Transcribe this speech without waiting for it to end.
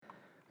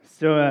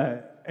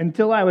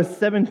Until I was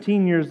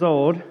 17 years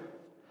old,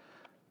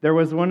 there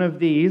was one of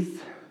these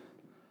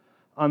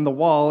on the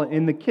wall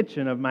in the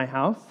kitchen of my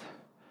house.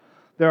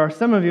 There are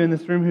some of you in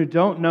this room who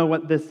don't know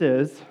what this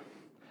is,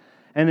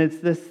 and it's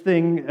this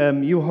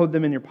thing, you hold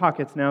them in your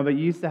pockets now, but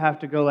you used to have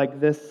to go like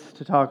this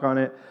to talk on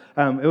it.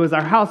 It was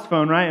our house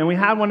phone, right? And we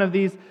had one of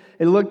these.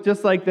 It looked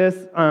just like this,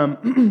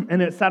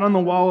 and it sat on the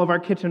wall of our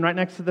kitchen right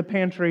next to the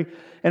pantry,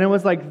 and it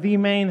was like the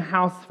main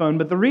house phone.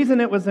 But the reason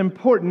it was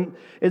important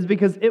is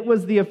because it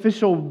was the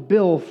official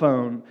bill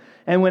phone.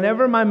 And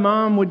whenever my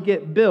mom would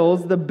get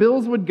bills, the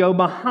bills would go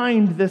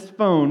behind this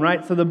phone,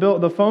 right? So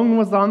the phone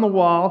was on the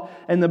wall,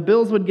 and the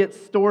bills would get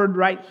stored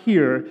right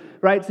here,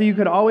 right? So you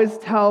could always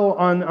tell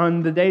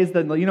on the days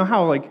that, you know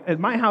how like at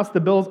my house, the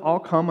bills all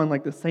come on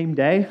like the same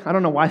day? I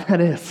don't know why that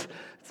is.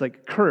 It's like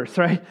a curse,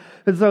 right?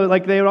 And so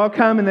like they would all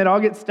come and they'd all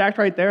get stacked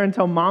right there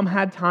until mom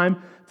had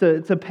time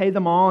to pay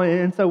them all.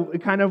 And so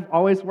it kind of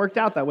always worked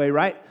out that way,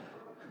 right?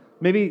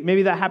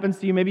 Maybe that happens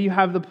to you. Maybe you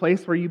have the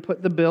place where you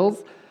put the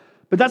bills.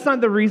 But that's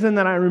not the reason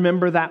that I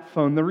remember that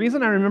phone. The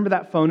reason I remember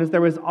that phone is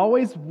there was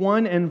always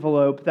one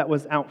envelope that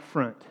was out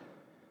front.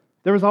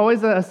 There was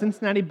always a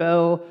Cincinnati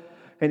Bell,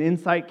 an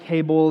Insight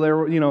cable. There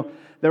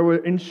were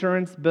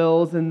insurance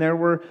bills, and there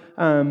were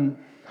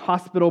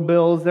hospital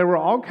bills. There were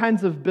all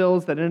kinds of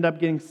bills that ended up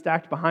getting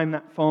stacked behind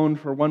that phone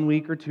for 1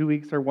 week or 2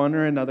 weeks or one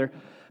or another.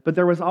 But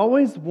there was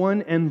always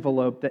one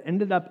envelope that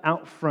ended up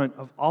out front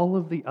of all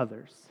of the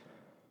others.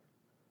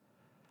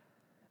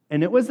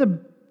 And it was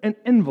an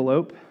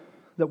envelope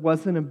that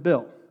wasn't a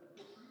bill.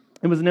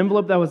 It was an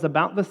envelope that was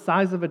about the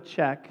size of a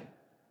check.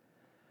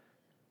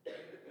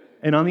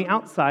 And on the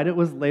outside, it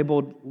was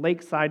labeled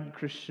Lakeside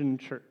Christian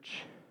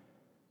Church.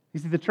 You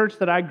see, the church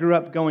that I grew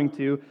up going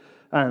to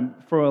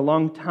for a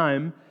long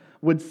time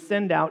would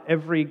send out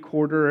every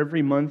quarter,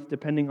 every month,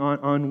 depending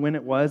on when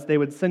it was, they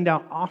would send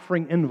out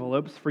offering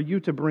envelopes for you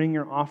to bring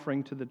your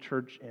offering to the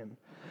church in.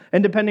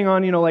 And depending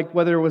on, like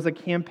whether it was a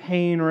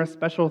campaign or a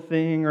special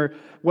thing or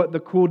what the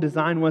cool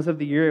design was of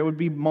the year, it would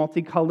be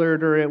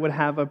multicolored or it would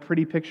have a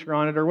pretty picture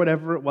on it or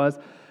whatever it was.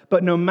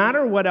 But no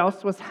matter what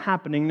else was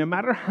happening, no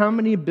matter how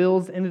many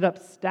bills ended up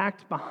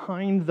stacked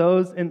behind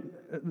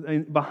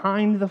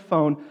behind the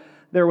phone,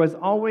 there was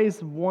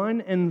always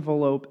one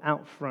envelope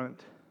out front.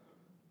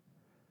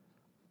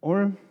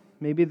 Or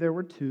maybe there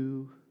were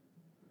two.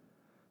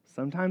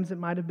 Sometimes it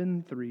might have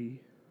been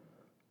three.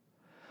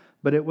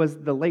 But it was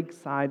the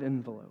Lakeside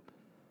envelope.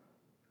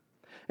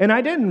 And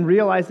I didn't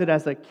realize it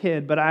as a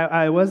kid, but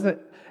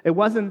it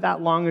wasn't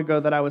that long ago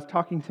that I was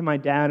talking to my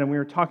dad, and we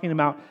were talking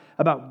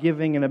about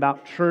giving and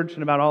about church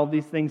and about all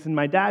these things. And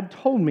my dad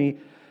told me,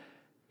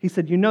 he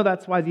said,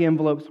 that's why the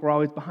envelopes were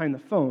always behind the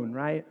phone,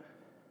 right?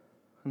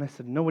 And I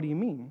said, no, what do you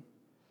mean?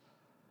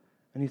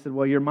 And he said,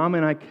 well, your mom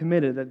and I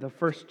committed that the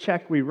first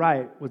check we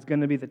write was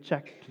going to be the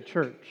check to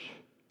church.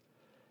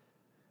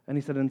 And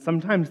he said, and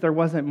sometimes there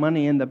wasn't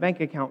money in the bank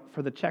account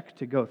for the check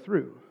to go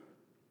through.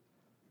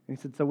 And he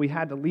said, so we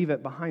had to leave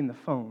it behind the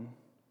phone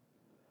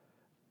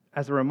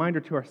as a reminder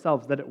to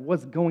ourselves that it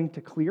was going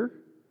to clear.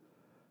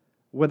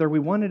 Whether we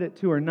wanted it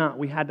to or not,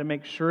 we had to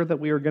make sure that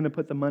we were going to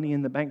put the money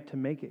in the bank to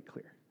make it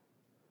clear.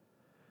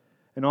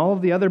 And all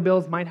of the other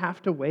bills might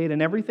have to wait,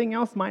 and everything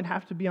else might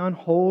have to be on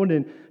hold,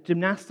 and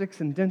gymnastics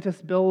and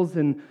dentist bills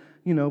and,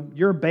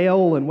 your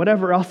bail and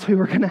whatever else we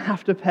were going to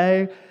have to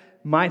pay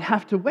might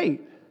have to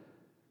wait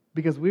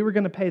because we were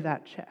going to pay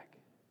that check.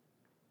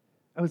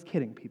 I was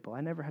kidding, people.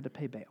 I never had to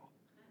pay bail.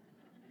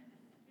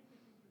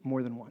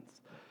 More than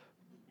once.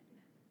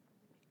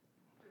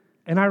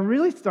 And I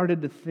really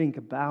started to think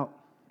about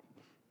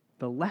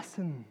the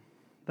lesson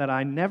that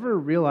I never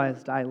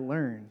realized I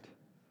learned,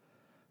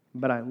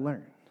 but I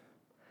learned.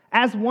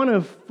 As one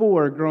of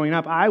four growing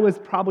up, I was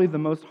probably the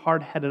most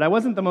hard-headed. I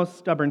wasn't the most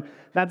stubborn.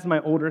 That's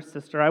my older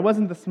sister. I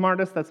wasn't the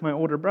smartest. That's my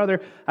older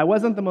brother. I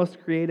wasn't the most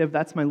creative.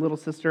 That's my little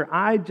sister.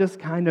 I just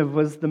kind of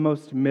was the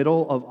most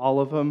middle of all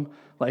of them.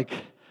 Like,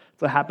 that's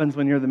what happens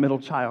when you're the middle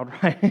child,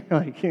 right?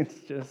 Like, it's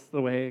just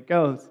the way it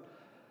goes.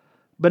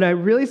 But I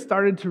really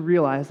started to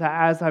realize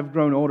that as I've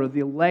grown older,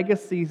 the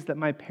legacies that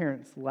my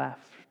parents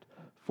left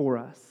for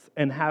us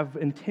and have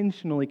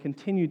intentionally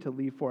continued to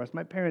leave for us.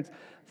 My parents,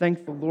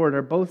 thank the Lord,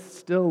 are both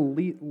still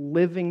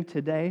living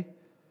today,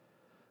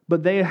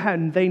 but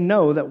they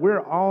know that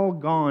we're all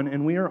gone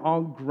and we are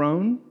all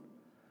grown,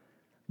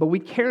 but we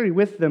carry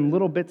with them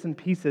little bits and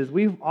pieces.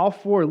 We all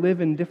four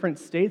live in different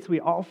states. We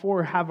all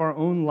four have our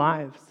own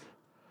lives,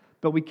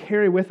 but we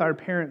carry with our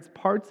parents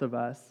parts of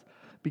us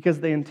because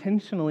they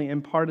intentionally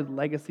imparted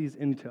legacies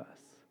into us.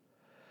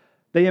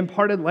 They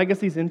imparted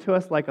legacies into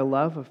us like a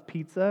love of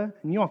pizza.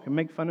 And you all can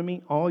make fun of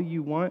me all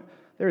you want.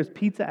 There is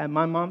pizza at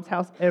my mom's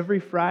house every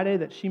Friday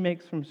that she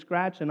makes from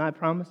scratch, and I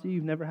promise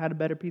you've never had a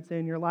better pizza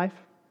in your life.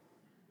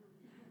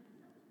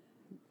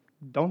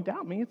 Don't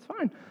doubt me, it's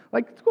fine.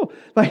 Like, it's cool.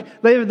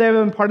 Like, they've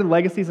imparted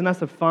legacies in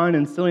us of fun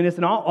and silliness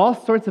and all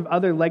sorts of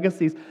other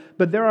legacies,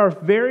 but there are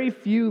very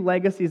few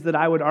legacies that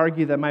I would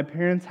argue that my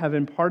parents have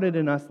imparted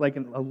in us like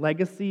a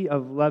legacy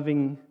of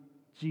loving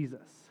Jesus.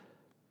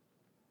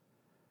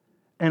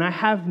 And I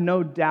have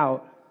no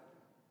doubt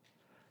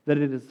that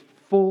it is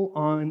full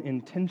on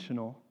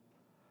intentional,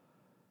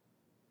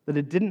 that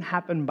it didn't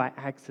happen by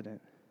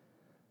accident,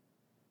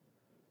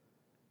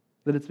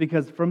 that it's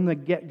because from the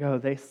get-go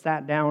they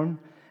sat down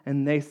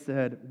and they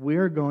said,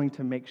 we're going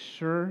to make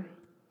sure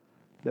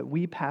that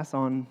we pass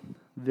on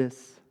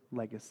this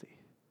legacy.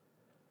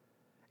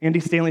 Andy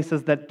Stanley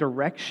says that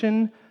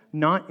direction,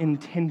 not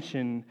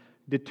intention,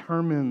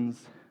 determines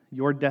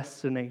your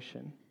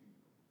destination.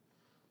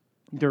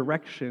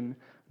 Direction,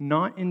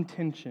 not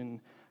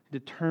intention,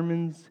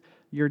 determines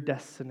your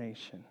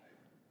destination.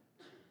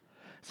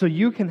 So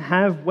you can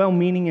have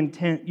well-meaning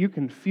intent, you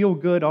can feel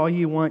good all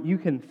you want, you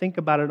can think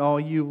about it all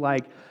you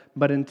like,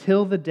 but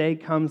until the day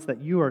comes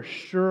that you are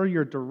sure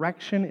your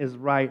direction is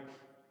right,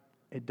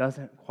 it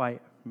doesn't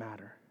quite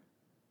matter.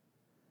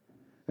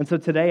 And so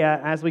today,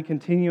 as we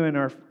continue in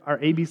our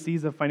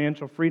ABCs of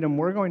financial freedom,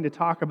 we're going to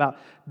talk about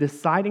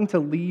deciding to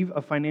leave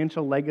a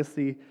financial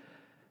legacy.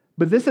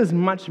 But this is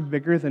much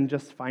bigger than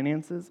just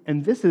finances,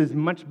 and this is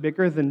much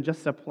bigger than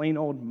just a plain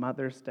old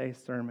Mother's Day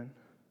sermon.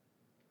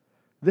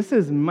 This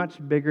is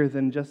much bigger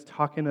than just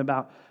talking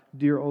about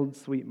dear old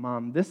sweet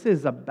mom. This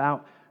is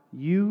about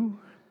you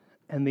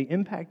and the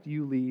impact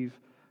you leave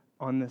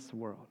on this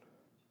world.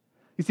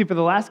 You see, for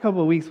the last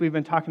couple of weeks, we've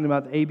been talking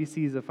about the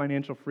ABCs of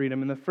financial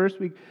freedom. And the first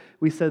week,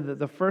 we said that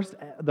the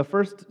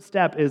first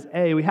step is,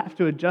 we have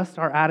to adjust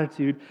our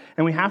attitude,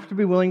 and we have to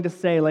be willing to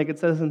say, like it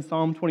says in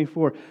Psalm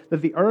 24,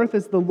 that the earth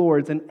is the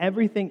Lord's and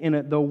everything in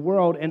it, the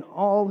world and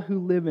all who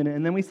live in it.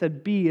 And then we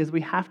said B is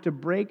we have to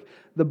break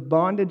the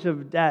bondage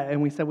of debt,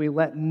 and we said we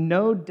let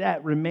no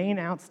debt remain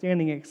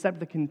outstanding except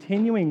the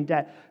continuing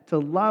debt to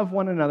love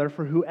one another,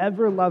 for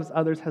whoever loves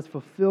others has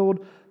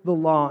fulfilled the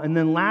law. And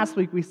then last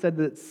week we said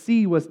that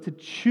C was to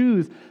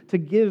choose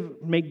to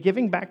make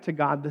giving back to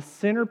God the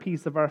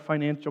centerpiece of our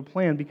financial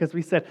plan, because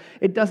we said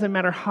it doesn't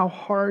matter how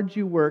hard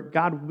you work,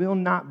 God will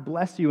not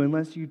bless you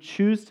unless you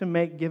choose to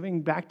make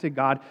giving back to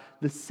God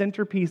the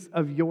centerpiece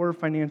of your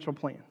financial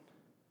plan.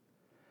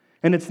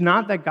 And it's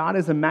not that God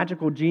is a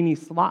magical genie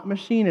slot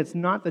machine. It's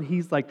not that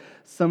he's like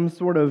some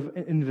sort of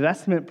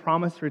investment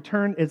promise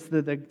return. It's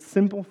the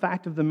simple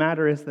fact of the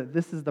matter is that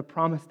this is the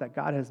promise that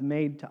God has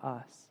made to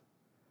us.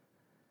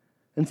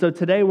 And so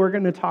today we're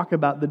going to talk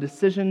about the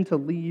decision to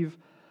leave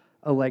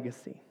a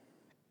legacy.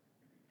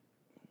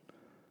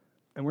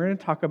 And we're going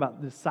to talk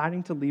about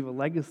deciding to leave a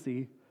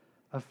legacy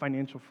of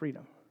financial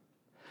freedom.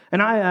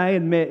 And I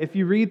admit, if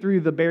you read through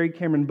the Barry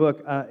Cameron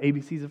book,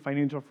 ABCs of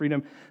Financial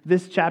Freedom,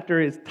 this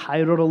chapter is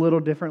titled a little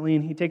differently,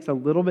 and he takes a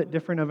little bit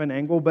different of an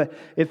angle, but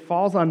it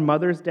falls on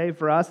Mother's Day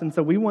for us, and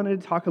so we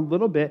wanted to talk a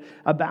little bit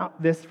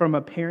about this from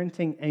a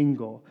parenting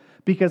angle.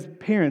 Because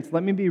parents,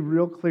 let me be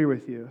real clear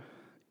with you.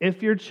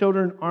 If your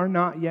children are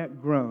not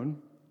yet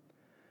grown,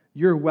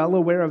 you're well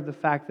aware of the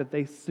fact that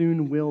they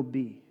soon will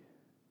be.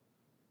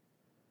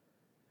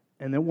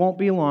 And it won't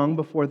be long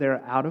before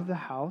they're out of the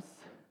house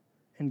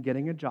and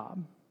getting a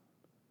job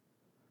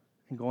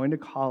and going to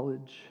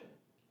college.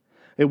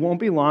 It won't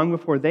be long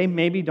before they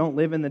maybe don't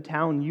live in the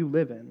town you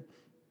live in.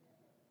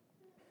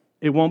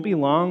 It won't be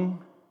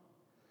long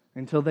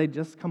until they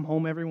just come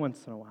home every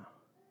once in a while.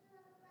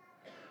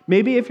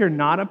 Maybe if you're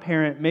not a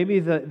parent, maybe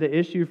the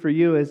issue for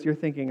you is you're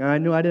thinking, I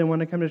knew I didn't want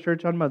to come to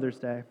church on Mother's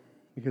Day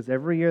because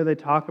every year they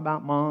talk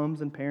about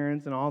moms and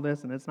parents and all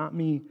this, and it's not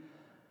me.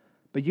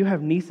 But you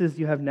have nieces,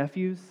 you have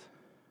nephews,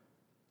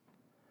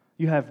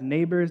 you have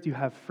neighbors, you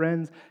have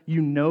friends,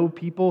 you know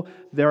people.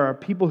 There are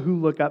people who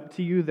look up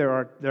to you. There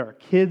are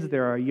kids,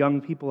 there are young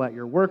people at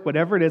your work,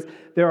 whatever it is.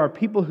 There are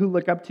people who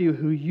look up to you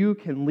who you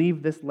can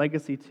leave this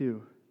legacy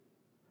to.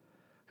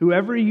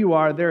 Whoever you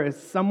are, there is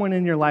someone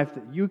in your life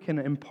that you can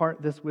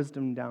impart this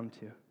wisdom down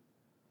to.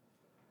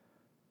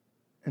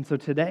 And so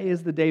today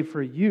is the day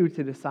for you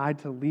to decide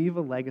to leave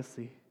a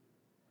legacy.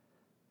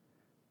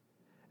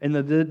 And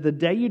the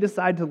day you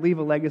decide to leave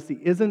a legacy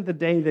isn't the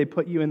day they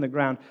put you in the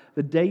ground.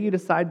 The day you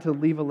decide to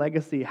leave a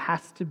legacy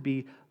has to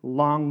be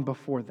long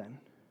before then.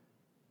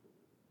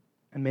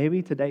 And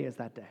maybe today is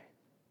that day.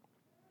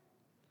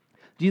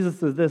 Jesus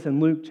says this in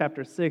Luke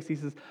chapter 6. He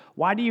says,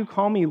 "Why do you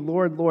call me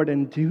Lord, Lord,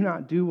 and do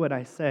not do what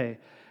I say?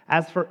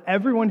 As for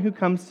everyone who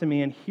comes to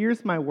me and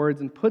hears my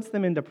words and puts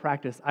them into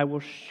practice, I will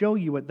show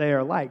you what they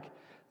are like.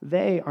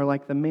 They are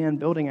like the man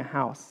building a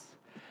house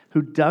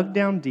who dug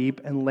down deep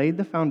and laid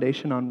the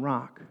foundation on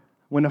rock.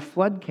 When a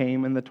flood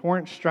came and the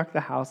torrent struck the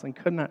house and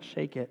could not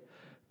shake it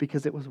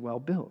because it was well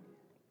built.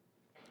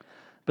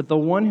 But the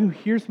one who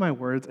hears my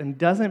words and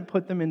doesn't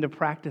put them into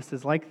practice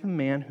is like the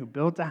man who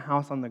built a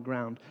house on the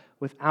ground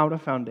without a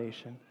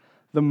foundation.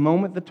 The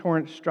moment the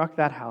torrent struck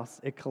that house,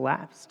 it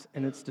collapsed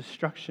and its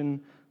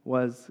destruction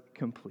was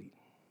complete."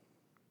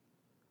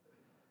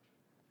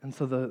 And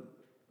so the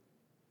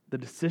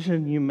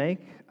decision you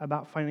make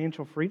about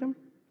financial freedom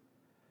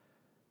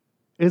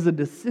is a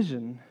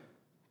decision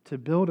to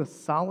build a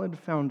solid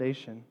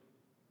foundation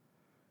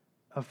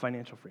of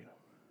financial freedom.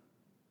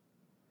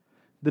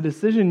 The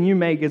decision you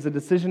make is a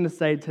decision to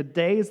say,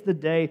 today is the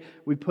day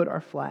we put our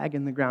flag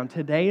in the ground.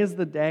 Today is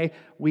the day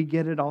we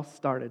get it all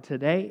started.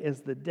 Today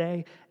is the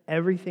day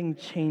everything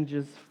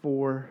changes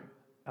for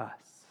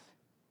us.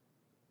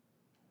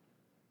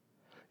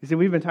 You see,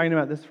 we've been talking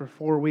about this for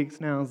 4 weeks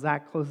now.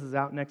 Zach closes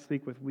out next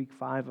week with week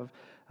 5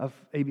 of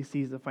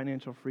ABCs of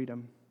Financial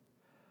Freedom.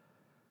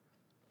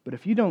 But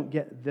if you don't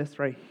get this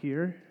right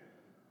here,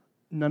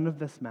 none of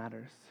this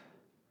matters.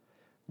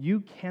 You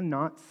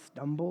cannot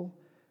stumble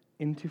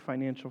into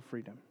financial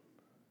freedom.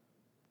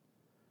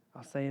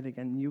 I'll say it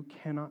again. You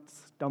cannot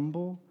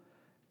stumble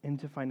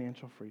into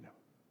financial freedom.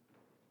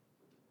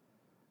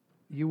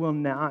 You will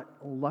not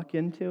luck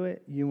into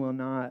it. You will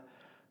not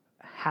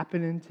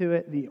happen into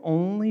it. The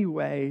only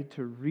way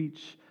to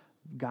reach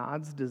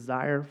God's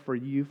desire for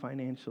you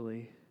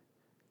financially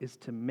is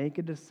to make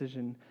a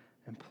decision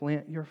and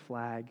plant your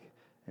flag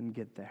and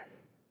get there.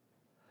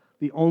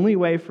 The only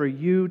way for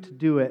you to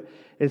do it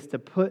is to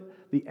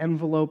put the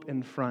envelope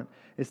in front,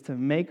 is to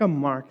make a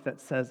mark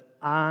that says,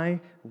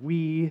 I,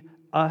 we,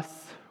 us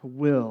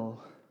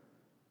will,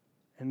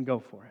 and go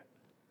for it.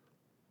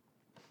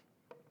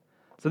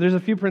 So there's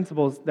a few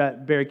principles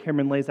that Barry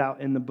Cameron lays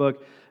out in the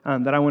book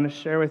that I want to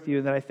share with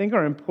you that I think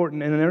are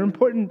important, and they're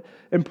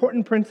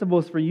important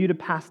principles for you to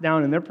pass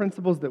down, and they're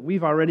principles that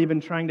we've already been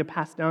trying to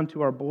pass down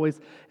to our boys,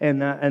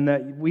 and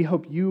that we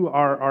hope you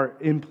are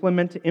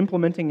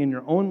implementing in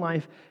your own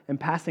life and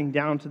passing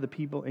down to the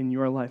people in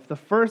your life. The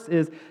first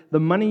is the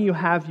money you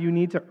have, you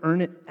need to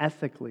earn it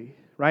ethically,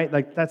 right?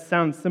 Like that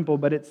sounds simple,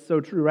 but it's so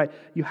true, right?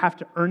 You have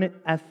to earn it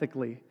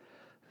ethically.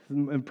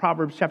 In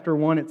Proverbs chapter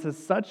 1, it says,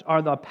 such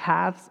are the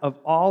paths of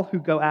all who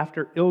go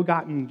after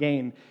ill-gotten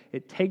gain.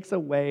 It takes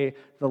away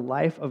the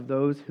life of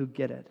those who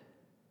get it.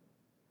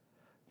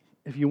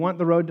 If you want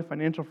the road to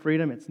financial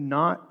freedom, it's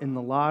not in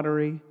the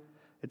lottery.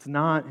 It's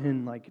not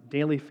in like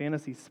daily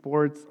fantasy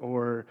sports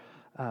or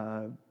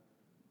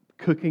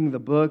cooking the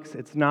books.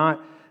 It's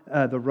not,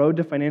 the road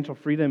to financial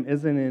freedom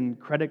isn't in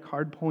credit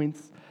card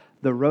points.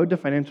 The road to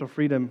financial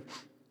freedom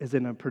is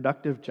in a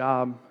productive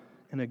job,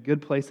 in a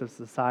good place of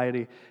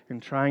society,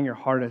 and trying your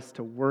hardest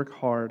to work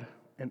hard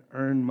and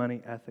earn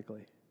money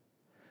ethically.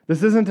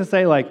 This isn't to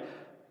say, like,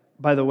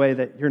 by the way,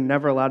 that you're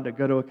never allowed to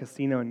go to a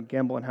casino and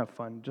gamble and have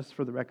fun. Just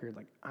for the record,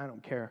 like, I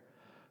don't care.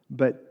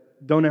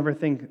 But don't ever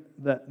think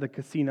that the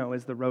casino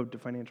is the road to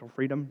financial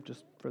freedom,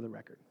 just for the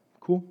record.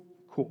 Cool?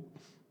 Cool.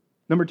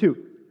 Number 2,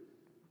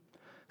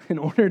 in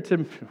order to,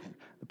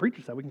 the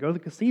preacher said we can go to the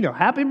casino.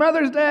 Happy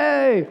Mother's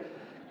Day!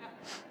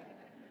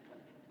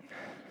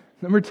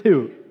 Number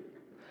 2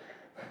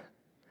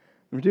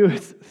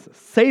 is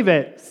save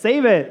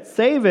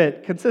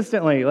it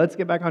consistently. Let's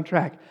get back on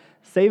track.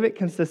 Save it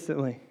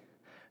consistently.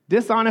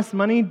 Dishonest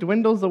money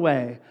dwindles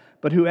away,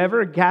 but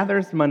whoever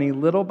gathers money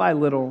little by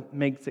little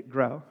makes it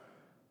grow.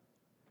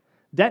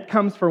 Debt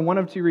comes for one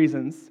of 2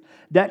 reasons.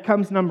 Debt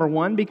comes, number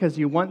 1, because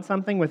you want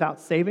something without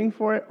saving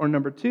for it, or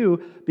number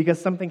 2,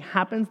 because something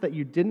happens that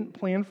you didn't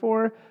plan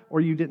for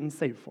or you didn't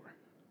save for.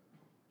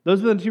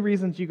 Those are the 2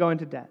 reasons you go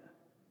into debt.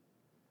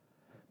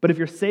 But if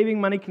you're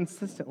saving money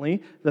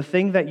consistently, the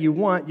thing that you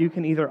want, you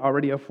can either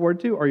already afford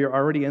to, or you're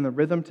already in the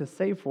rhythm to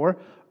save for,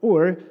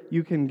 or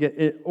you can get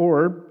it,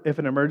 or if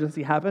an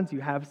emergency happens, you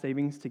have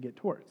savings to get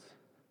towards.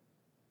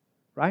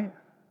 Right?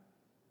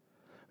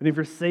 And if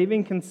you're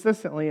saving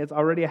consistently, it's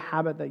already a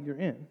habit that you're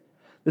in.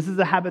 This is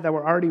a habit that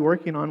we're already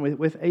working on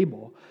with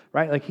Abel,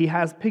 right? Like he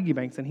has piggy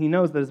banks, and he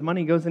knows that his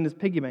money goes in his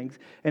piggy banks.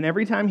 And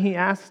every time he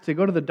asks to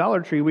go to the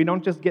Dollar Tree, we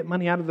don't just get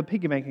money out of the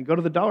piggy bank and go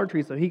to the Dollar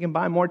Tree so he can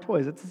buy more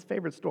toys. It's his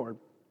favorite store.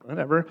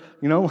 Whatever,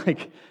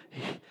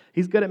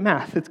 he's good at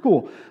math. It's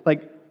cool.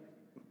 Like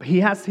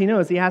he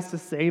knows he has to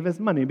save his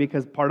money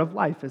because part of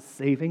life is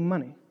saving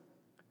money,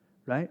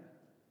 right?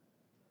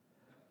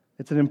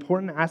 It's an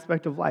important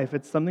aspect of life.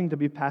 It's something to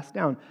be passed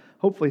down.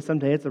 Hopefully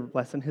someday it's a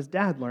lesson his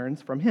dad learns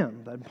from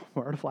him, that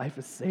part of life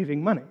is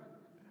saving money,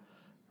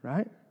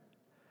 right?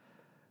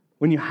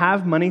 When you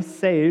have money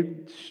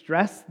saved,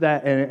 stress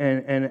that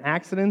and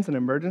accidents and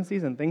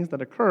emergencies and things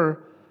that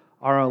occur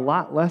are a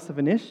lot less of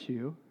an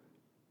issue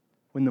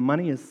when the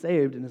money is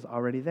saved and is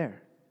already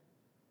there.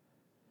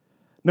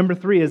 Number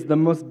 3 is the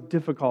most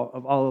difficult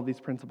of all of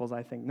these principles,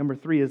 I think. Number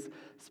 3 is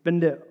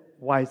spend it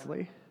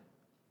wisely.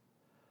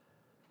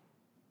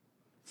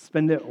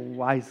 Spend it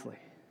wisely.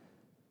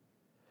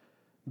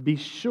 Be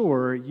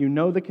sure you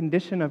know the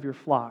condition of your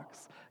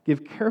flocks.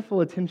 Give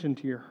careful attention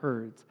to your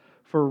herds.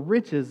 For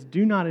riches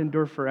do not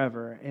endure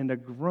forever, and a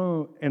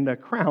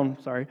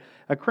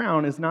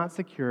crown is not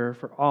secure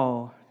for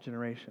all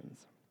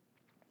generations.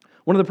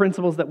 One of the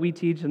principles that we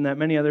teach and that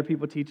many other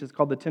people teach is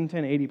called the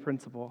 10-10-80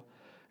 principle.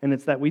 And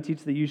it's that we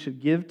teach that you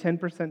should give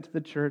 10% to the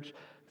church,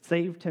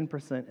 save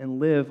 10%, and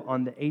live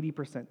on the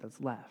 80%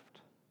 that's left.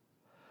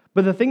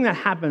 But the thing that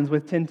happens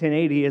with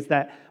 10-10-80 is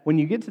that when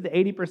you get to the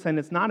 80%,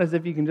 it's not as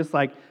if you can just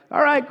like,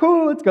 all right,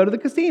 cool, let's go to the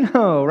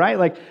casino, right?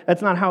 Like,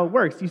 that's not how it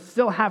works. You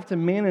still have to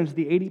manage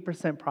the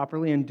 80%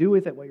 properly and do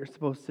with it what you're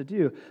supposed to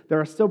do. There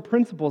are still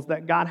principles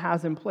that God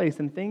has in place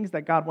and things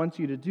that God wants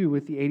you to do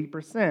with the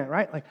 80%,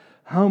 right? Like,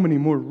 how many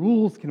more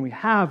rules can we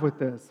have with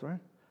this, right?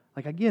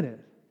 Like, I get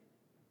it.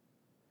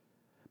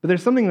 But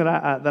there's something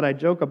that I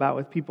joke about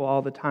with people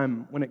all the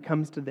time when it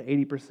comes to the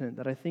 80%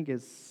 that I think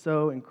is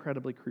so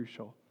incredibly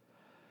crucial.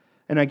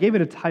 And I gave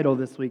it a title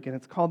this week, and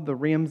it's called The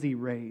Ramsey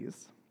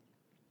Raise.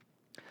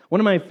 One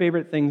of my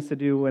favorite things to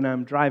do when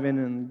I'm driving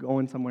and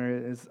going somewhere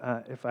is,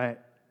 if I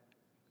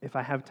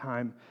have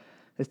time,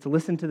 is to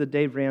listen to the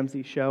Dave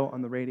Ramsey show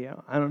on the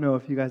radio. I don't know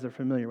if you guys are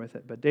familiar with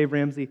it, but Dave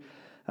Ramsey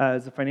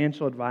is a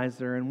financial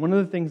advisor, and one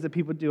of the things that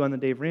people do on the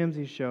Dave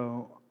Ramsey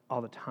show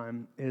all the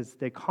time is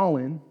they call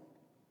in,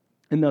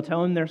 and they'll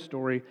tell him their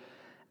story,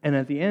 and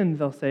at the end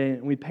they'll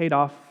say, we paid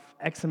off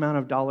X amount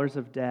of dollars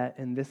of debt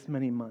in this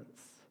many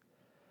months.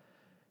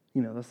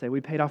 They'll say,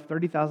 we paid off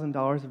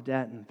 $30,000 of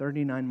debt in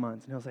 39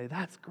 months. And he'll say,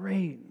 that's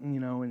great.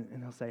 And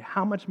he'll say,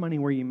 how much money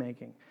were you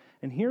making?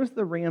 And here's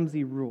the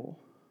Ramsey rule.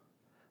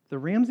 The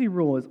Ramsey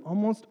rule is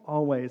almost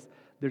always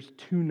there's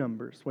two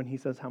numbers when he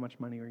says, how much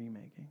money are you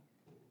making?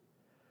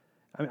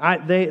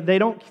 They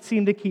don't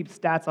seem to keep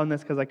stats on this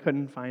because I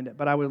couldn't find it,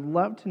 but I would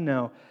love to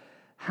know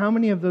how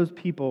many of those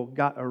people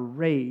got a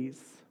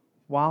raise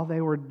while they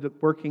were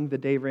working the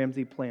Dave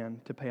Ramsey plan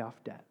to pay off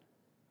debt.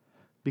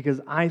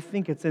 Because I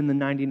think it's in the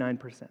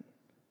 99%.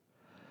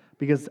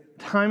 Because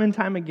time and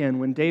time again,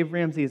 when Dave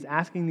Ramsey is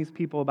asking these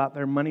people about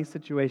their money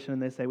situation, and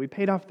they say, we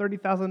paid off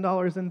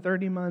 $30,000 in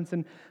 30 months,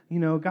 and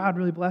God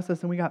really blessed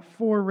us, and we got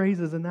 4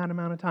 raises in that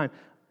amount of time.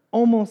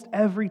 Almost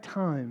every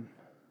time,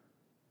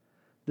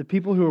 the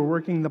people who were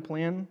working the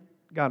plan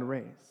got a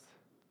raise.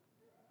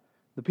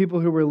 The people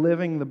who were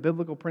living the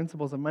biblical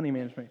principles of money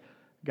management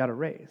got a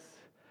raise.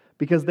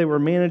 Because they were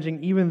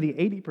managing even the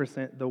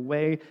 80% the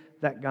way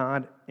that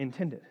God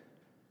intended.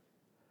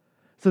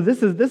 So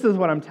this is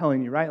what I'm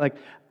telling you, right? Like,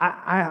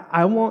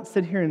 I won't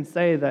sit here and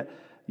say that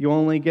you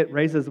only get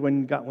raises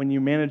when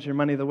you manage your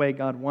money the way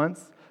God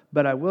wants,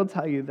 but I will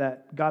tell you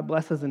that God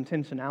blesses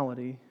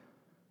intentionality.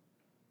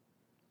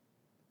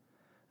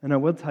 And I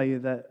will tell you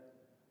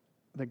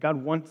that God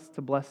wants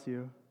to bless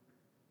you,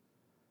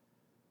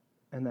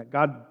 and that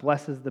God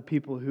blesses the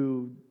people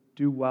who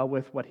do well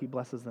with what He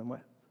blesses them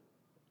with.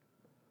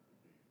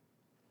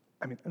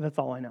 That's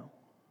all I know.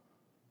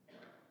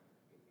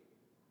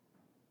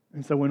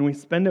 And so when we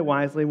spend it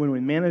wisely, when we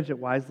manage it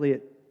wisely,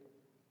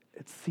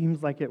 it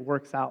seems like it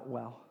works out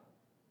well.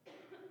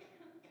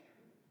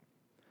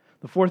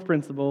 The fourth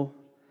principle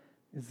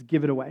is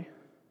give it away.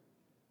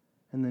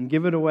 And then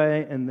give it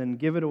away, and then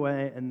give it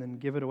away, and then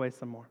give it away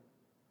some more.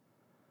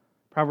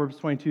 Proverbs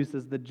 22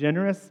 says, the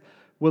generous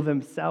will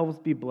themselves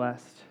be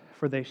blessed,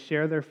 for they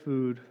share their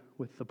food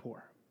with the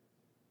poor.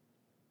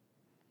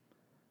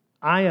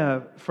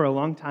 I, for a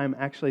long time,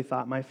 actually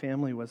thought my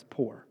family was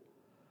poor.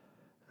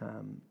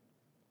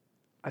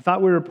 I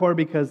thought we were poor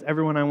because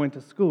everyone I went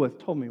to school with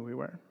told me we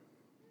were.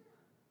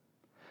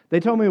 They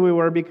told me we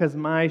were because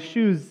my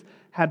shoes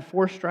had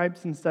 4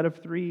 stripes instead of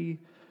 3,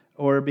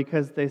 or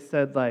because they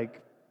said,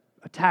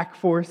 Attack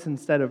Force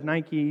instead of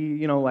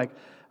Nike,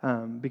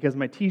 because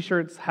my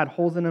T-shirts had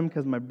holes in them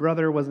because my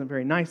brother wasn't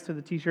very nice to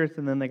the T-shirts,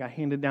 and then they got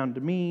handed down to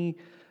me.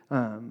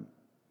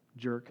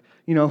 Jerk.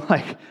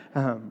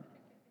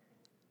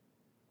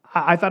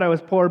 I thought I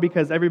was poor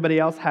because everybody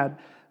else had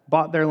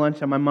bought their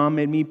lunch and my mom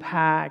made me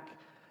pack.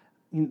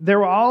 There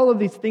were all of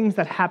these things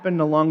that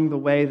happened along the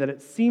way that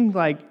it seemed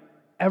like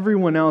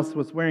everyone else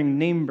was wearing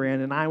name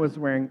brand and I was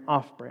wearing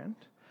off brand.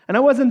 And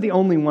I wasn't the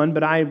only one,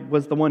 but I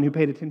was the one who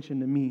paid attention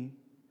to me.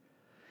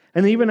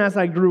 And even as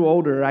I grew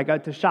older, I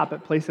got to shop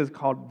at places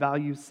called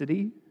Value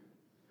City.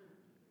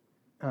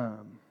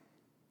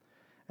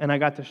 And I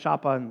got to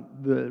shop on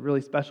the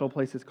really special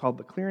places called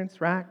the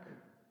Clearance Rack.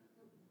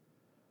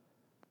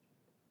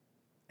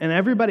 And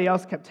everybody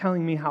else kept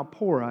telling me how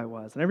poor I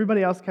was. And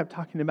everybody else kept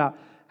talking about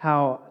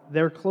how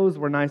their clothes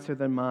were nicer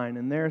than mine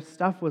and their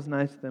stuff was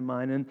nicer than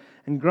mine.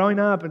 And growing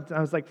up, I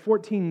was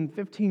 14,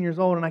 15 years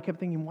old, and I kept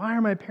thinking, why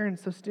are my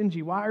parents so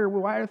stingy? Why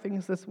are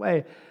things this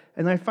way?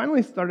 And I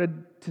finally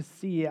started to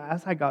see,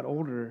 as I got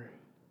older,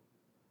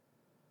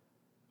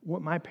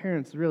 what my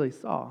parents really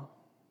saw.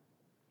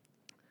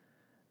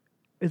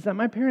 Is that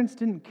my parents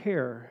didn't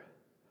care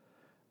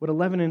what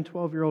 11 and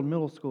 12-year-old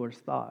middle schoolers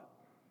thought.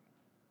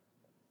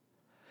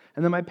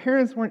 And that my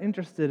parents weren't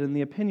interested in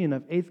the opinion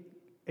of 8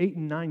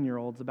 and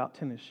 9-year-olds about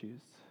tennis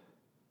shoes.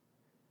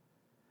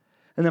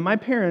 And that my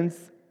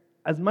parents,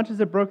 as much as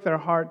it broke their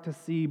heart to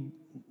see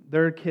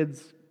their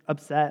kids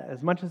upset,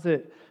 as much as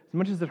it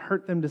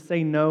hurt them to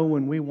say no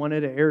when we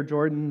wanted Air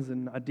Jordans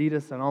and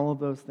Adidas and all of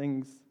those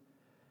things,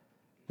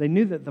 they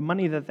knew that the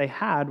money that they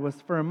had was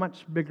for a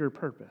much bigger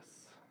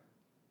purpose.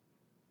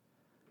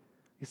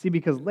 You see,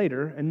 because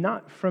later, and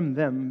not from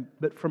them,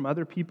 but from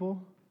other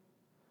people,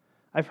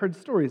 I've heard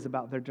stories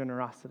about their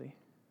generosity.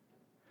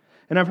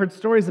 And I've heard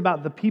stories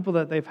about the people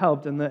that they've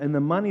helped and the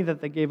money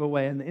that they gave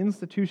away and the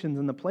institutions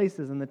and the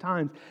places and the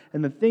times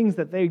and the things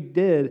that they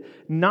did,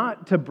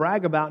 not to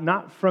brag about,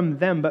 not from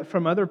them, but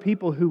from other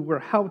people who were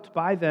helped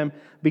by them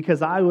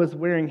because I was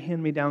wearing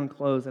hand-me-down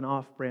clothes and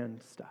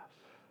off-brand stuff.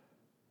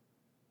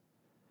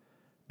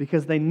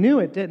 Because they knew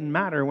it didn't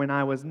matter when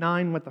I was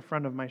 9 what the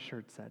front of my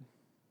shirt said,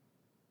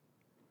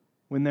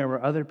 when there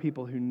were other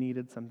people who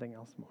needed something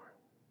else more.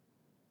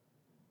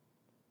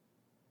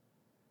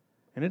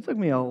 And it took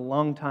me a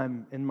long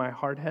time in my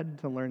hard head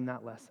to learn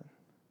that lesson.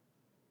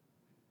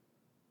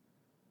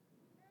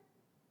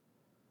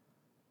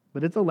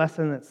 But it's a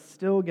lesson that's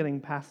still getting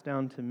passed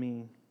down to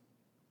me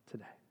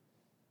today.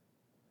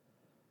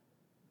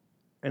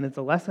 And it's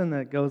a lesson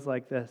that goes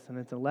like this, and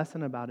it's a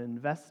lesson about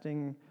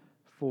investing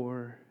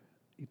for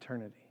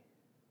eternity.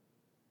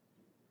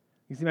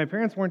 You see, my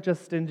parents weren't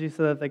just stingy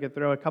so that they could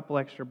throw a couple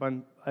extra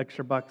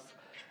bucks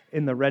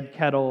in the red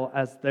kettle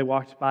as they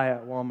walked by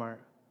at Walmart.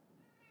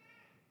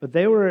 But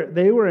they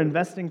were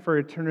investing for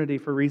eternity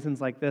for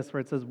reasons like this,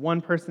 where it says one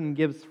person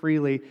gives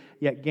freely,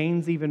 yet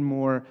gains even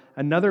more.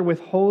 Another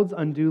withholds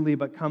unduly,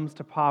 but comes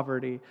to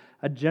poverty.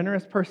 A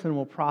generous person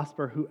will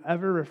prosper.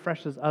 Whoever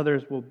refreshes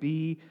others will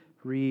be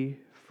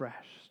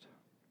refreshed.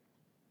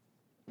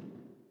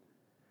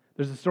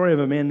 There's a story of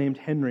a man named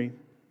Henry.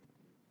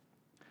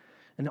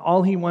 And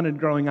all he wanted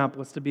growing up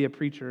was to be a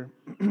preacher.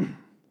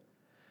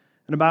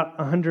 And about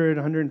 100,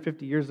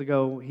 150 years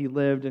ago, he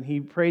lived, and he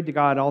prayed to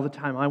God all the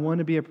time, I want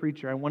to be a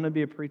preacher, I want to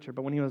be a preacher.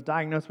 But when he was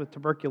diagnosed with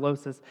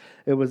tuberculosis,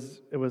 it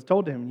was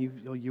told to him,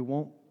 you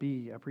won't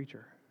be a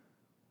preacher.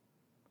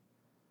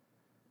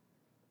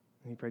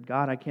 And he prayed,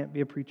 God, I can't be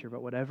a preacher,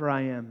 but whatever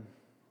I am,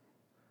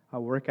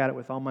 I'll work at it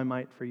with all my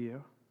might for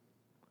you.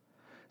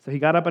 So he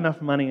got up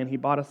enough money, and he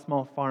bought a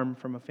small farm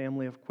from a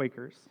family of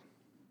Quakers.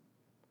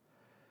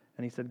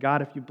 And he said,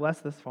 God, if you bless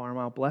this farm,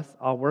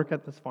 I'll work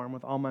at this farm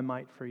with all my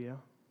might for you.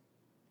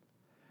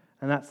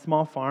 And that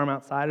small farm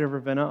outside of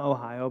Ravenna,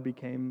 Ohio,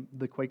 became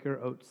the Quaker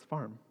Oats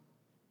Farm.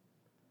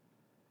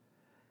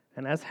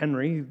 And as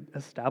Henry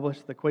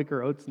established the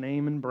Quaker Oats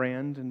name and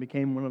brand and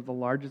became one of the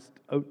largest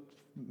oat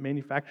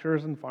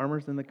manufacturers and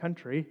farmers in the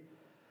country,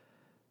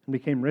 and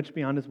became rich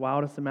beyond his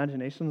wildest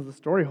imaginations, the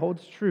story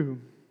holds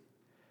true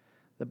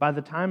that by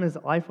the time his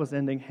life was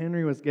ending,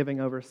 Henry was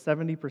giving over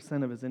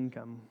 70% of his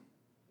income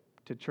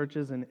to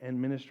churches and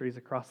ministries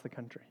across the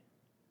country.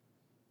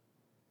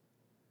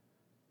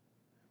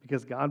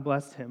 Because God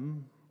blessed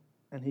him,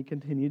 and he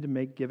continued to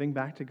make giving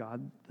back to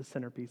God the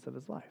centerpiece of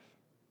his life.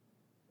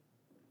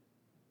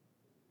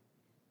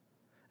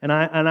 And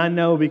I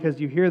know, because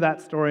you hear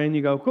that story and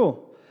you go,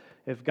 cool,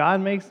 if God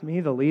makes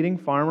me the leading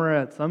farmer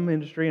at some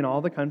industry in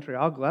all the country,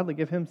 I'll gladly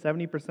give him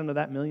 70% of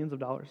that, millions of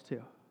dollars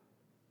too.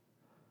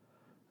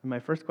 And my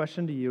first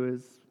question to you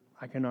is,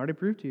 I can already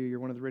prove to you you're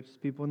one of the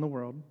richest people in the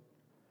world.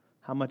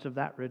 How much of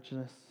that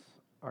richness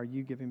are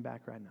you giving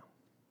back right now?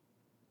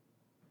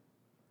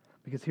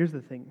 Because here's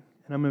the thing,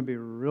 and I'm going to be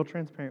real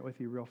transparent with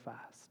you real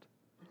fast.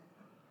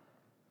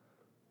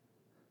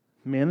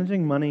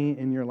 Managing money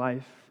in your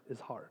life is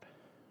hard.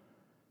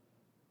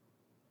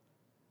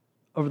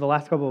 Over the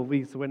last couple of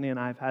weeks, Whitney and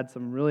I have had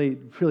some really,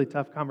 really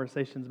tough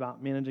conversations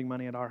about managing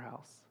money at our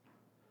house.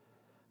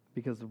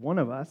 Because one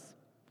of us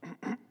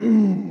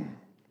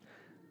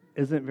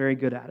isn't very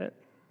good at it.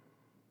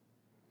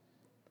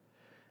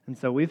 And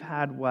so we've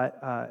had what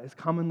is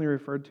commonly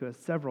referred to as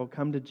several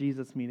come to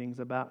Jesus meetings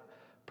about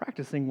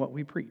practicing what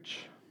we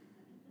preach.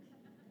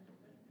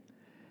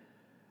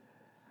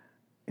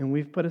 And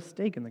we've put a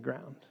stake in the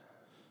ground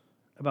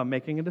about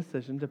making a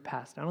decision to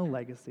pass down a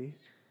legacy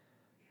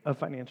of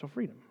financial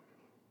freedom.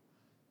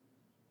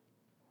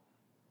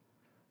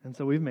 And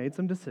so we've made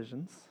some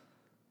decisions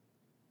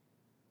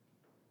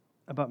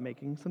about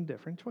making some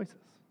different choices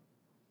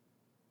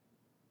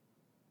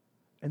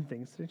and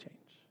things to change.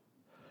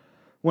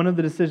 One of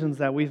the decisions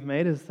that we've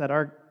made is that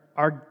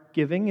our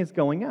giving is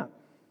going up.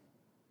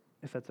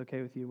 If that's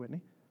okay with you, Whitney.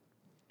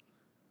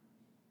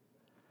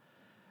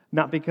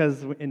 Not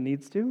because it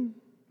needs to,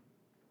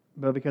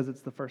 but because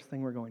it's the first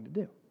thing we're going to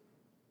do.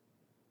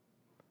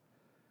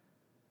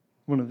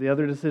 One of the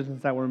other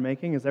decisions that we're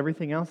making is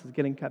everything else is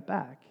getting cut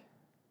back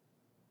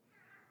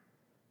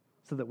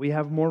so that we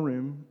have more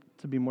room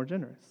to be more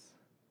generous.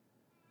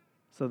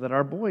 So that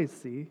our boys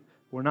see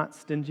we're not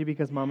stingy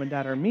because mom and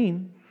dad are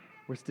mean,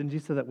 we're stingy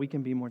so that we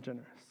can be more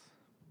generous.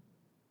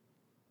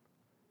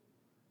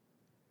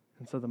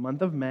 And so the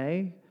month of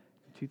May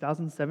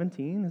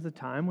 2017 is a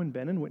time when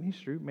Ben and Whitney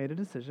Stroop made a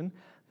decision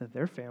that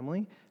their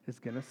family is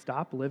going to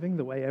stop living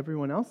the way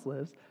everyone else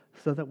lives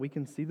so that we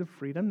can see the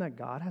freedom that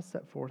God has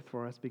set forth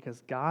for us,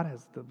 because God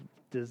has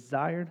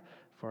desired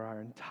for our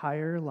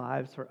entire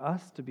lives for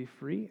us to be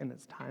free, and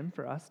it's time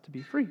for us to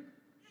be free.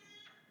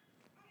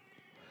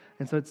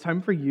 And so it's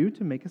time for you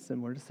to make a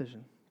similar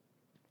decision.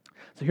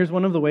 So here's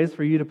one of the ways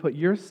for you to put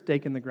your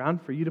stake in the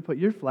ground, for you to put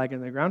your flag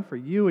in the ground, for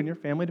you and your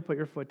family to put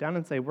your foot down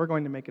and say, we're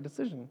going to make a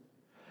decision.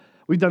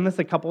 We've done this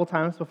a couple of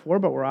times before,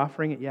 but we're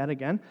offering it yet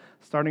again.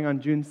 Starting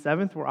on June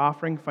 7th, we're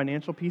offering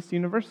Financial Peace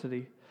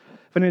University.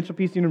 Financial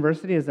Peace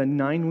University is a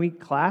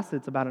 9-week class.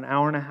 It's about an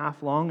hour and a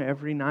half long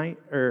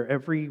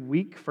every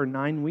week for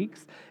 9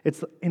 weeks.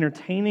 It's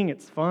entertaining,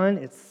 it's fun,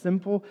 it's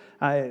simple.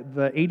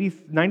 The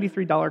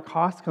 $93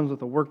 cost comes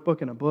with a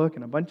workbook and a book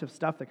and a bunch of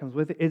stuff that comes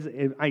with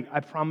it. I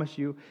promise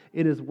you,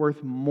 it is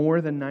worth more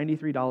than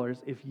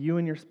 $93 if you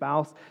and your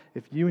spouse,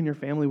 if you and your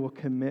family will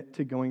commit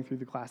to going through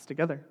the class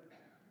together.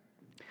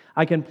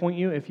 I can point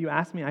you, if you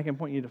ask me, I can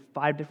point you to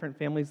 5 different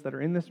families that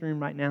are in this room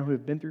right now who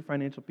have been through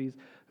Financial Peace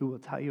who will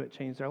tell you it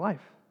changed their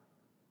life.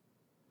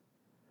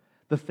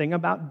 The thing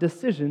about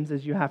decisions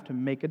is you have to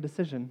make a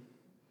decision.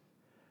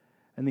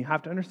 And you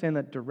have to understand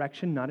that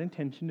direction, not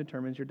intention,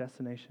 determines your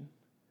destination.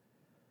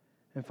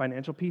 And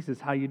financial peace is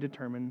how you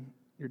determine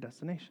your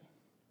destination.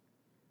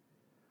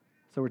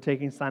 So we're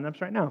taking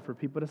sign-ups right now for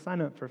people to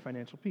sign up for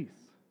financial peace.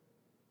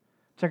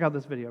 Check out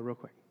this video real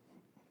quick.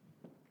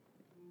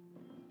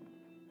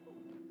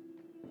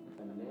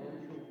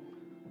 Financial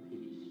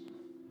peace.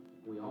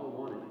 We all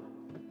want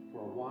it. For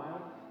a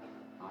while,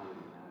 I didn't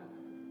have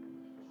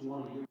it. Just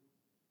wanted you.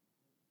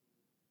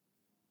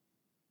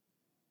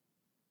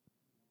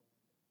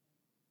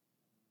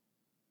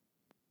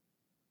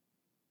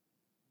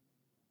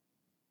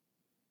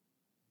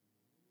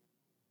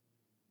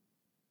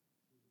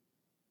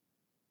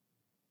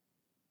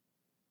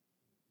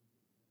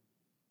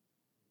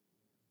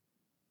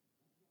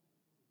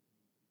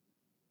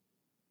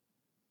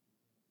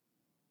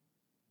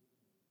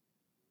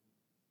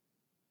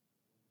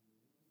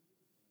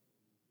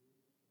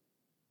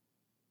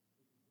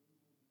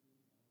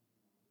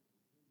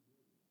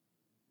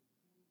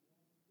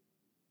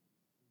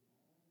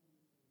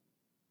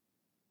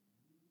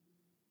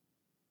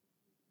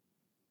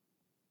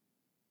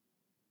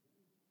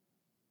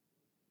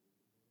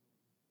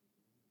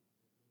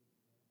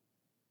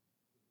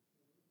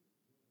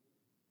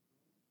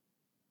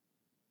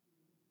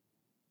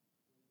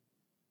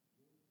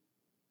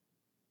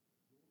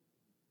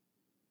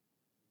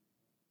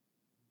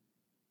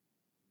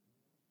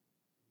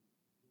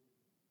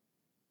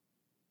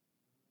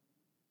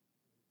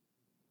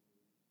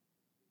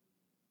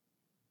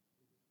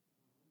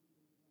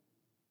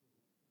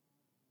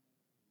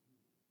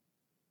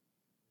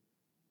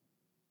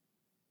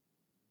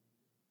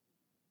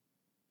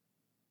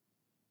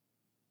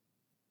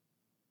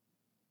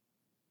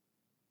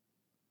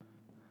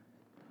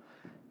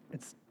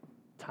 It's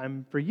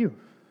time for you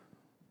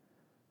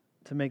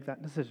to make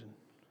that decision.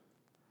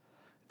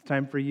 It's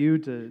time for you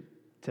to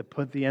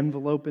put the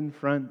envelope in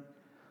front.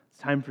 It's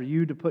time for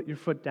you to put your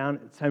foot down.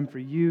 It's time for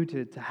you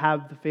to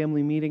have the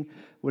family meeting.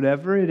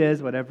 Whatever it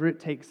is, whatever it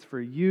takes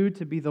for you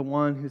to be the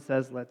one who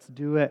says, let's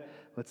do it.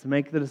 Let's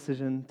make the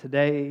decision.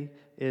 Today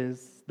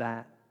is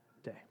that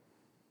day.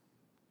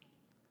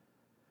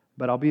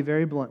 But I'll be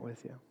very blunt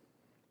with you.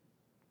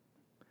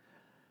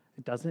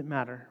 It doesn't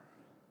matter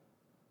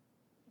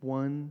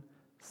one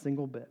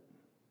single bit.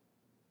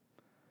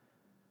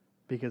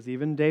 Because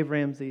even Dave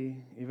Ramsey,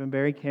 even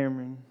Barry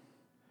Cameron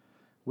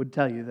would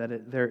tell you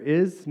that there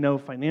is no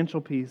financial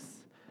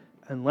peace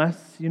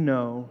unless you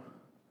know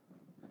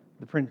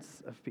the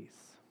Prince of Peace.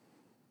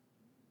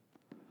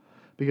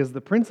 Because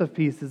the Prince of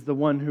Peace is the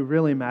one who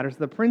really matters.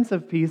 The Prince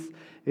of Peace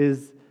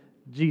is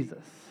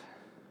Jesus.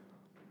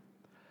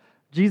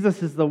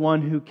 Jesus is the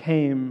one who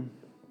came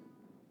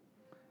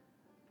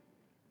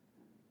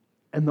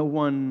and the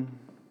one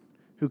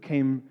who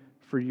came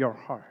for your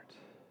heart.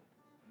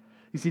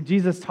 You see,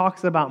 Jesus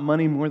talks about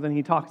money more than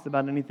he talks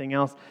about anything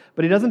else,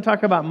 but he doesn't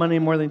talk about money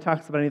more than he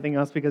talks about anything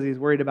else because he's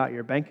worried about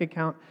your bank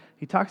account.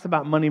 He talks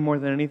about money more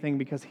than anything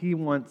because he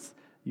wants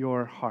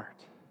your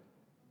heart.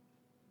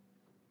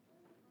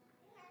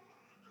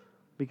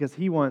 Because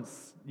he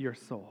wants your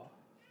soul.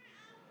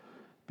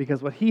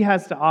 Because what he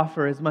has to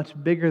offer is much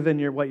bigger than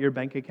what your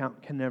bank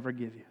account can never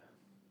give you.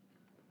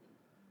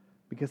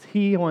 Because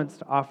he wants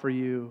to offer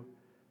you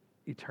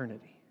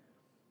eternity.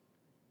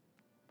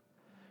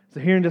 So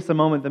here in just a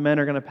moment, the men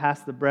are going to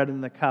pass the bread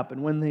and the cup.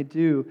 And when they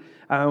do,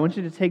 I want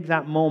you to take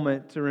that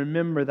moment to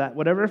remember that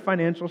whatever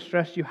financial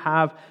stress you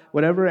have,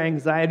 whatever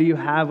anxiety you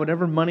have,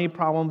 whatever money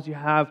problems you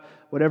have,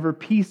 whatever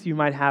peace you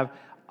might have,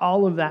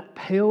 all of that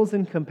pales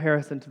in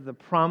comparison to the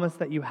promise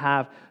that you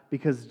have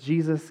because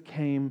Jesus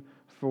came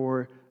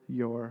for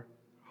your